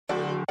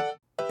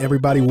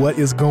Everybody, what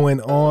is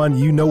going on?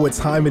 You know what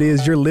time it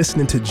is. You're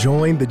listening to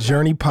Join the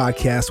Journey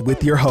podcast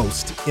with your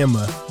host,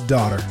 Emma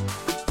Daughter.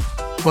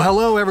 Well,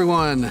 hello,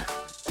 everyone.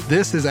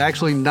 This is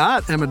actually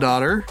not Emma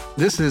Daughter.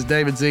 This is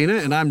David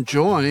Dzina, and I'm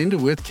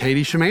joined with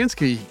Katie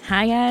Shemanske.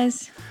 Hi,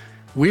 guys.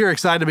 We are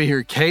excited to be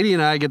here. Katie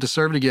and I get to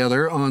serve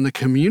together on the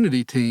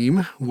community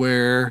team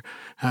where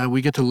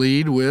we get to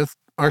lead with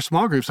our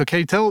small group. So,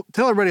 Katie, tell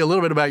everybody a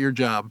little bit about your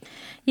job.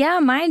 Yeah,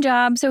 my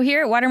job. So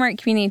here at Watermark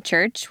Community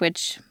Church,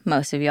 which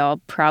most of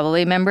y'all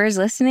probably members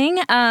listening,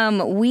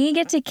 we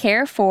get to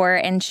care for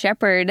and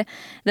shepherd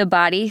the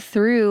body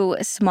through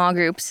small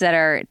groups that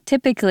are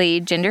typically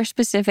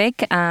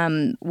gender-specific,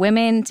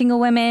 women, single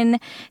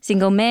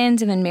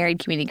men's, and then married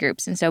community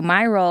groups. And so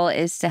my role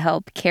is to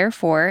help care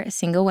for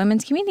single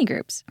women's community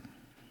groups.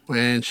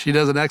 And she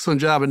does an excellent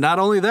job. And not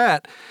only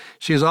that,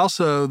 she is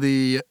also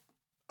the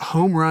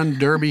home run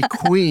derby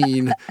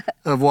queen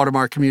of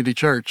Watermark Community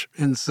Church.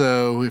 And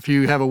so if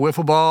you have a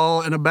wiffle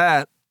ball and a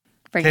bat,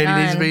 Katie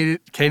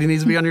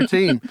needs to be on your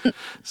team.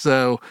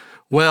 So,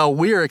 well,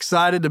 we are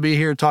excited to be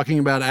here talking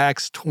about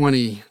Acts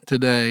 20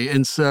 today.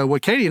 And so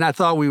what Katie and I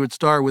thought we would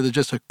start with is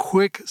just a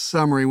quick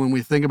summary when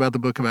we think about the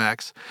book of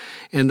Acts.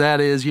 And that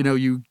is,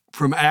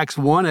 from Acts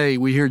 1:8,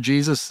 we hear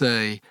Jesus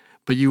say,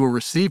 "But you will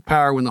receive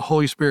power when the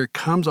Holy Spirit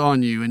comes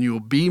on you, and you will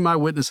be my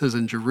witnesses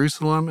in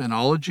Jerusalem and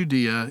all of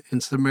Judea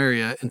and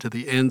Samaria and to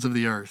the ends of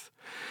the earth."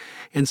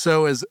 And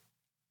so as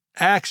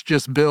Acts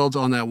just builds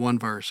on that one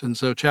verse. And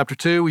so chapter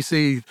 2, we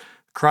see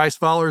Christ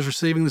followers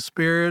receiving the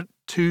Spirit.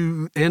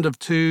 End of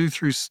 2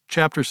 through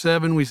chapter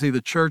 7, we see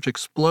the church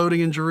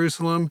exploding in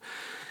Jerusalem.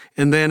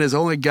 And then as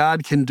only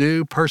God can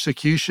do,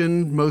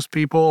 persecution. Most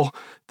people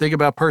think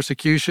about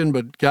persecution,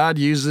 but God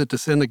uses it to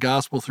send the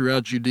gospel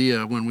throughout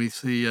Judea when we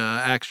see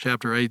Acts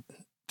chapter 8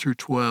 through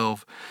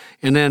 12.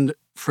 And then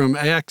from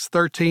Acts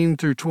 13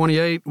 through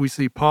 28, we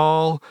see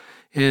Paul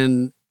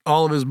and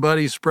all of his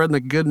buddies spreading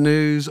the good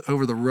news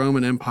over the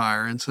Roman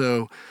Empire. And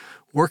so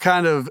we're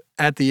kind of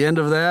at the end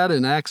of that.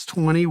 In Acts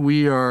 20,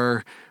 we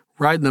are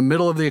right in the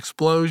middle of the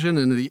explosion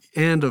and the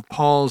end of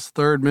Paul's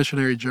third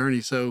missionary journey.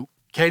 So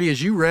Katie,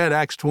 as you read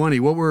Acts 20,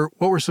 what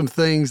were some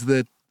things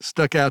that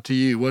stuck out to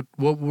you?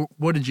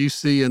 What did you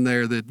see in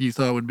there that you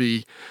thought would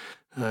be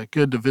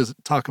good to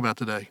talk about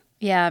today?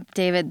 Yeah,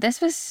 David,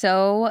 this was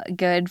so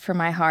good for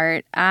my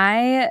heart.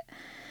 At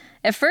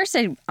first,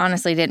 I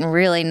honestly didn't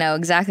really know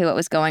exactly what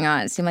was going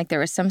on. It seemed like there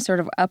was some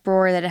sort of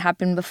uproar that had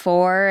happened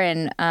before,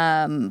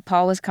 and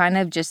Paul was kind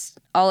of just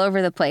all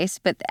over the place.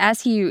 But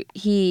as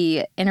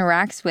he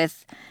interacts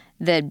with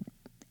the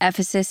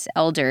Ephesus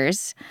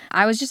elders,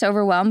 I was just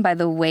overwhelmed by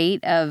the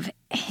weight of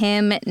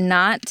him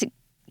not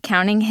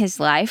counting his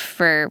life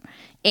for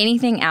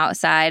anything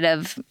outside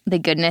of the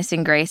goodness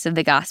and grace of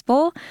the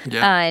gospel.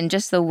 Yeah. And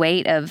just the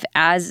weight of,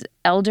 as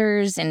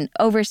elders and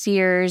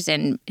overseers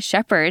and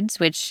shepherds,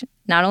 which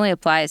not only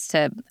applies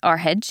to our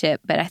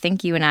headship, but I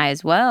think you and I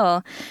as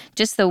well,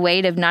 just the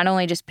weight of not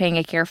only just paying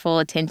a careful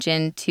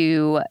attention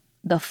to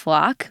the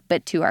flock,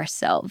 but to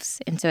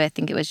ourselves. And so I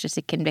think it was just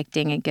a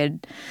convicting, a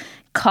good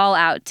call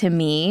out to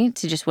me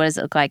to just what does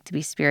it look like to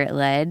be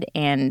Spirit-led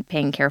and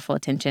paying careful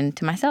attention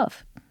to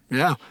myself.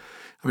 Yeah.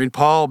 I mean,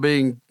 Paul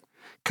being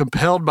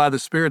compelled by the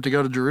Spirit to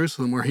go to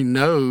Jerusalem where he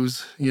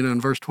knows, in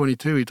verse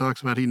 22, he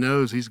talks about he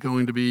knows he's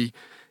going to be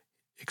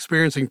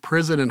experiencing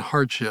prison and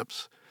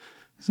hardships.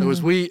 So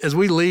as we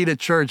lead at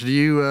church, do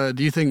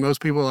you think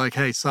most people are like,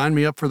 hey, sign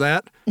me up for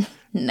that?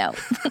 No.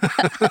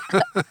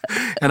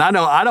 And I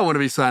know I don't want to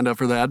be signed up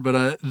for that,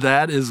 but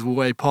that is the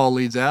way Paul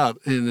leads out.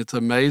 And it's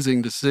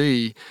amazing to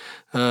see.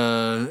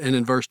 And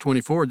in verse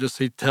 24,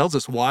 he tells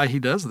us why he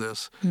does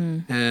this.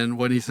 And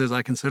when he says,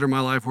 "I consider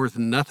my life worth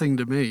nothing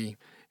to me,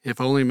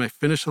 if only I may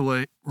finish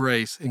the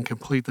race and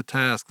complete the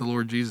task the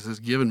Lord Jesus has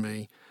given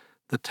me,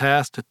 the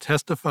task to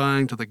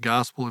testifying to the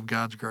gospel of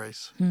God's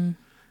grace."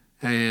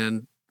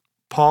 And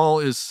Paul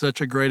is such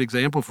a great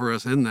example for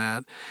us in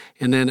that.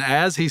 And then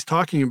as he's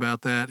talking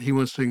about that, he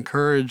wants to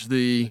encourage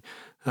the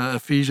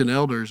Ephesian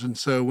elders. And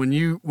so when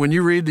you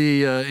read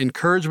the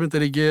encouragement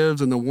that he gives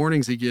and the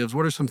warnings he gives,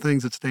 what are some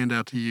things that stand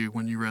out to you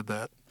when you read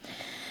that?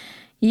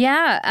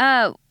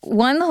 Yeah,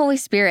 one, the Holy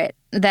Spirit.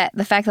 That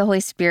the fact the Holy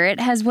Spirit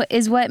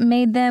is what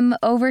made them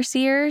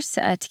overseers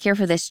to care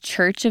for this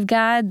church of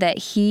God that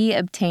he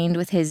obtained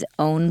with his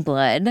own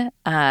blood.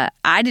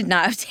 I did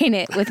not obtain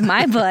it with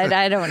my blood.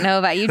 I don't know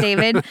about you,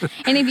 David.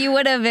 And if you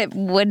would have, it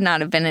would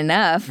not have been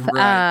enough.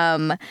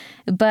 Right.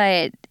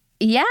 But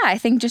yeah, I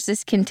think just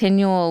this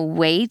continual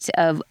weight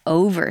of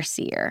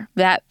overseer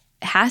that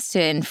has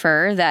to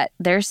infer that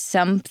there's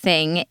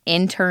something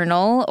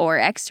internal or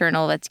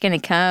external that's going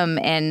to come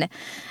and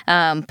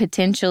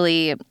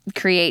potentially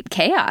create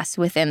chaos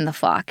within the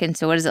flock. And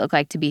so what does it look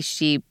like to be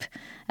sheep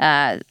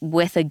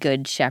with a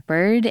good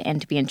shepherd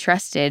and to be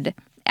entrusted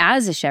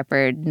as a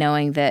shepherd,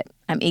 knowing that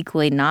I'm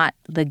equally not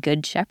the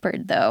good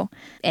shepherd, though.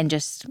 And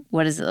just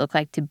what does it look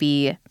like to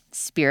be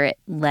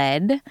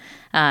Spirit-led,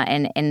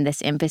 and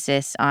this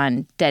emphasis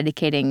on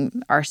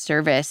dedicating our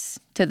service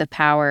to the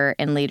power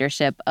and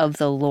leadership of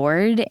the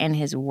Lord and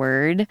His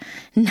Word,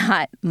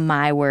 not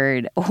my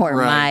word or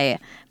Right.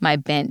 my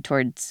bent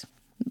towards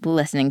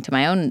listening to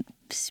my own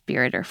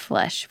spirit or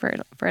flesh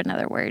for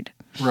another word.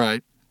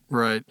 Right.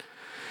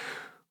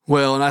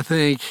 Well, and I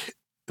think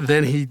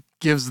then he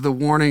gives the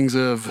warnings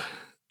of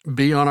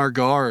be on our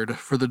guard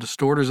for the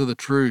distorters of the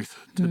truth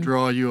to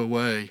draw you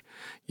away.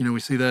 We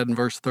see that in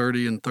verse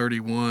 30 and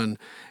 31.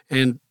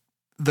 And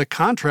the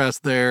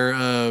contrast there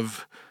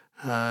of,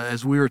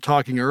 as we were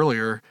talking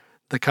earlier,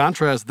 the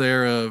contrast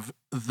there of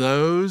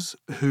those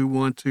who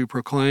want to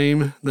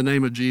proclaim the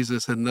name of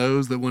Jesus and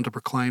those that want to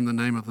proclaim the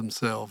name of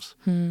themselves.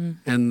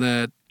 And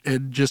that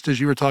just as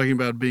you were talking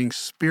about being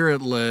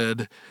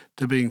Spirit-led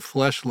to being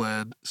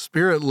flesh-led,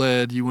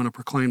 Spirit-led, you want to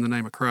proclaim the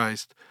name of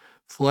Christ.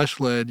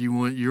 Flesh-led, you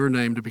want your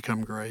name to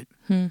become great.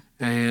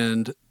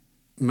 And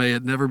may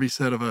it never be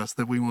said of us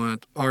that we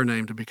want our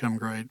name to become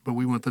great, but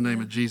we want the name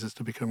of Jesus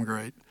to become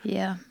great.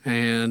 Yeah.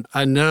 And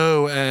I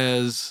know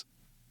as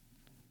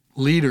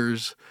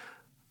leaders,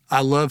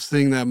 I love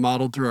seeing that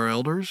modeled through our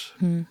elders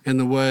in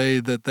the way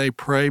that they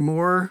pray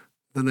more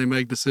than they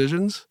make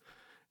decisions.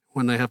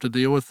 When they have to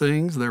deal with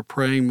things, they're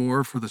praying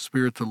more for the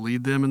Spirit to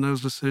lead them in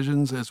those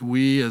decisions. As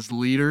we, as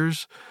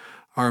leaders,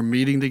 are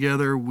meeting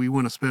together, we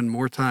want to spend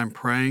more time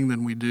praying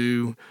than we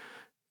do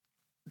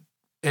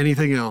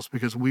anything else,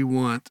 because we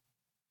want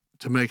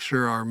to make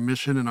sure our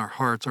mission and our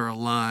hearts are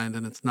aligned,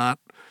 and it's not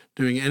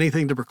doing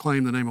anything to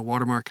proclaim the name of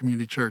Watermark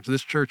Community Church.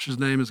 This church's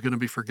name is going to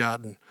be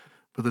forgotten,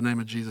 but the name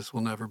of Jesus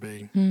will never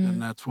be.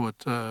 And that's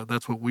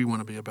what we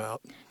want to be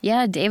about.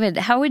 Yeah, David,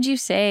 how would you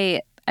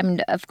say, I mean,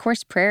 of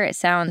course, prayer it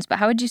sounds, but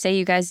how would you say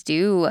you guys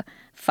do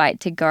fight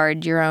to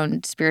guard your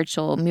own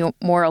spiritual,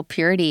 moral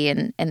purity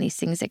and these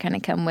things that kind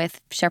of come with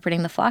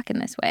shepherding the flock in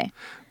this way?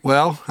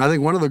 Well, I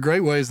think one of the great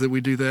ways that we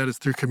do that is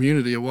through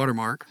community at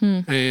Watermark.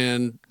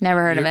 And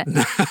never heard of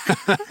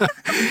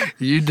it.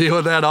 You deal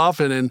with that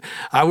often, and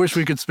I wish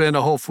we could spend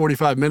a whole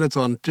 45 minutes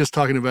on just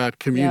talking about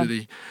community.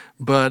 Yeah.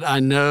 But I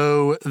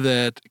know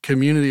that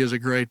community is a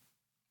great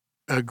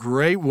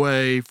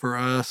way for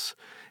us,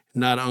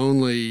 not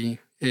only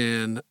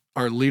in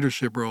our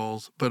leadership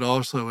roles, but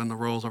also in the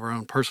roles of our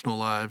own personal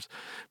lives,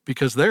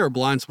 because there are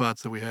blind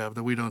spots that we have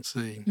that we don't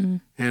see.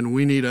 And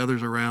we need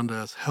others around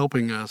us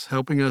helping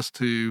us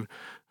to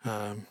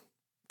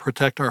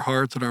protect our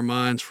hearts and our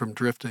minds from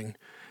drifting.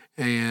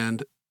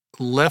 And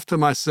left to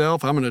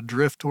myself, I'm going to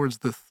drift towards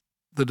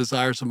the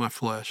desires of my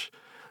flesh.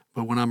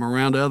 But when I'm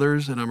around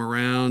others and I'm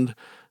around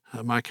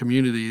my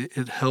community,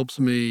 it helps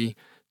me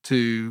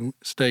to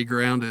stay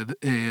grounded.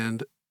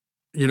 And,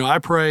 I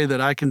pray that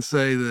I can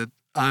say that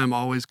I am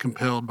always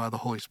compelled by the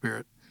Holy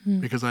Spirit,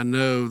 because I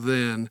know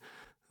then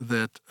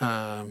that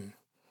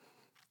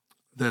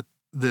that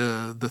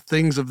the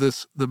things of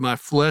my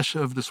flesh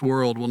of this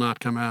world will not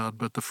come out,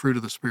 but the fruit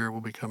of the Spirit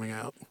will be coming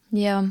out.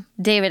 Yeah.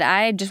 David,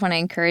 I just want to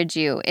encourage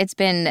you.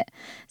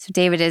 So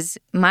David is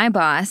my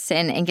boss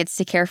and gets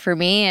to care for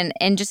me.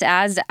 And just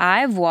as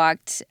I've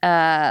walked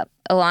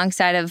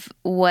alongside of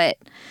what,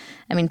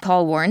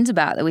 Paul warns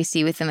about that we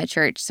see within the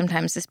church,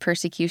 sometimes this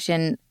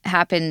persecution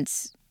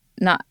happens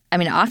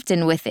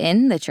often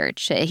within the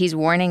church. He's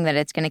warning that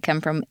it's going to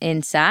come from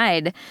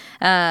inside.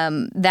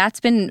 That's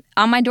been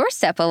on my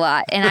doorstep a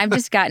lot. And I've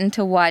just gotten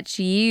to watch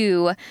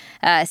you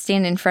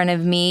stand in front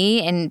of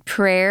me in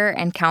prayer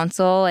and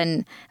counsel.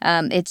 And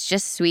it's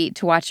just sweet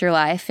to watch your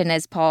life. And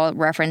as Paul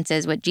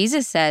references what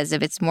Jesus says,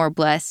 if it's more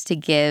blessed to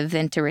give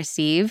than to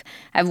receive,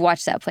 I've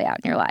watched that play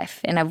out in your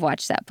life. And I've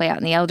watched that play out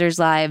in the elders'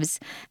 lives.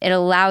 It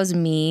allows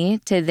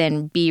me to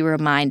then be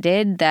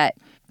reminded that,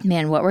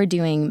 man, what we're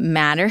doing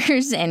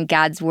matters, and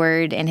God's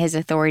word and His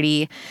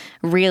authority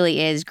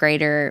really is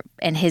greater,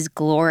 and His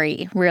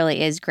glory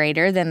really is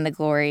greater than the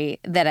glory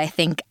that I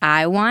think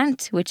I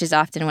want, which is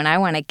often when I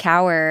want to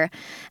cower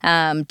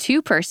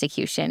to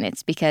persecution.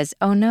 It's because,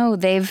 oh no,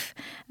 they're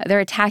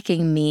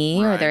attacking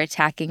me, right, or they're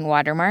attacking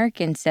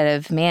Watermark, instead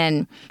of,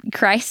 man,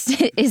 Christ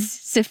is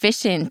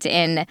sufficient,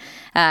 and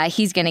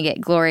He's going to get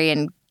glory,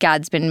 and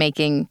God's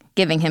been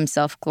giving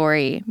Himself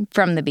glory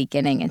from the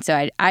beginning. And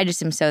so I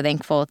just am so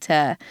thankful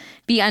to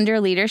be under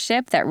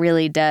leadership that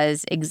really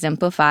does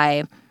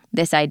exemplify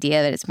this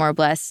idea that it's more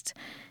blessed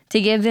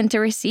to give than to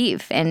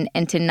receive, and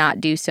to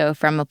not do so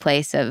from a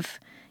place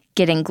of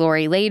getting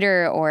glory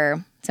later,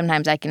 or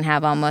sometimes I can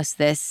have almost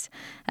this,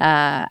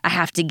 I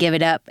have to give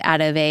it up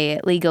out of a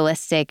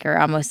legalistic, or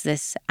almost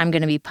this, I'm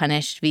going to be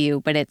punished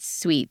view. But it's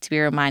sweet to be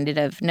reminded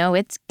of, no,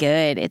 it's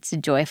good. It's a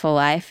joyful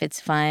life.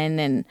 It's fun.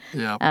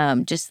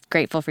 And just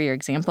grateful for your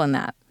example in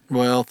that.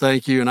 Well,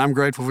 thank you. And I'm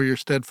grateful for your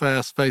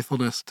steadfast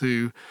faithfulness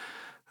to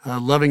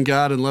loving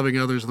God and loving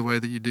others the way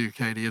that you do,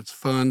 Katie. It's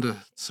fun to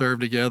serve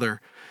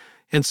together.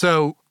 And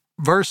so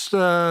verse,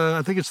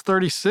 I think it's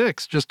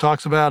 36, just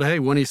talks about, hey,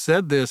 when he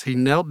said this, he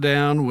knelt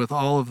down with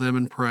all of them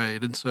and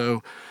prayed. And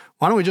so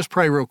why don't we just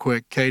pray real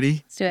quick,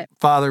 Katie? Let's do it.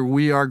 Father,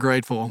 we are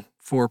grateful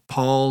for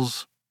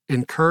Paul's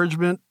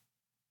encouragement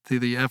to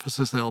the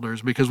Ephesus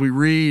elders, because we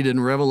read in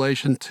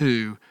Revelation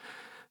 2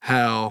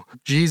 how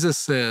Jesus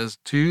says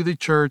to the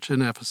church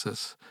in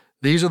Ephesus,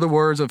 "These are the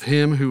words of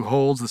him who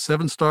holds the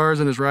 7 stars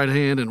in his right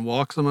hand and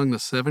walks among the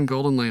 7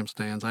 golden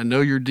lampstands. I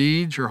know your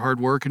deeds, your hard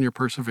work, and your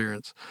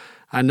perseverance.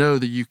 I know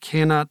that you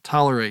cannot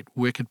tolerate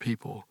wicked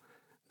people,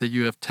 that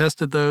you have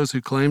tested those who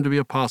claim to be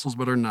apostles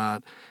but are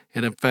not,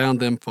 and have found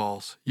them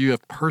false. You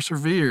have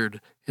persevered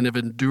and have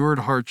endured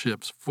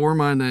hardships for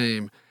my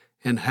name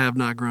and have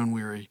not grown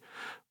weary."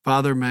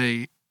 Father,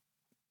 may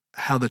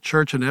how the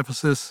church in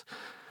Ephesus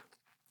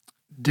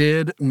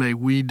did, may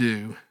we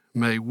do.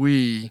 May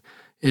we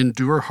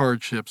endure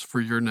hardships for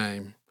your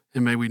name,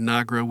 and may we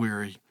not grow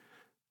weary.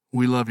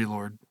 We love you,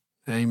 Lord.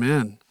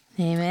 Amen.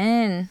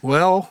 Amen.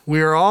 Well,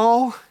 we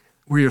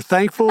are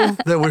thankful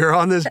that we are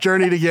on this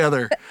journey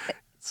together.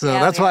 So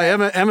that's why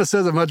Emma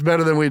says it much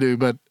better than we do.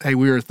 But hey,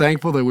 we are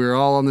thankful that we are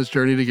all on this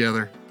journey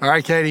together. All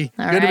right, Katie.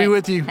 Good to be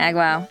with you.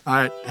 Hagwow. All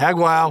right.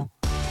 Hagwow.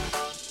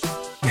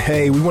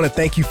 Hey, we want to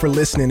thank you for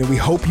listening, and we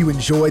hope you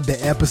enjoyed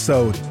the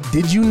episode.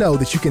 Did you know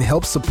that you can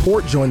help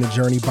support Join the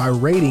Journey by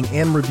rating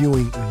and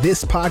reviewing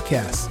this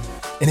podcast?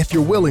 And if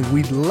you're willing,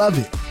 we'd love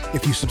it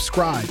if you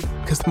subscribe,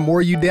 because the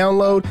more you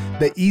download,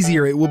 the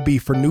easier it will be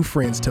for new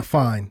friends to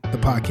find the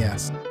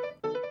podcast.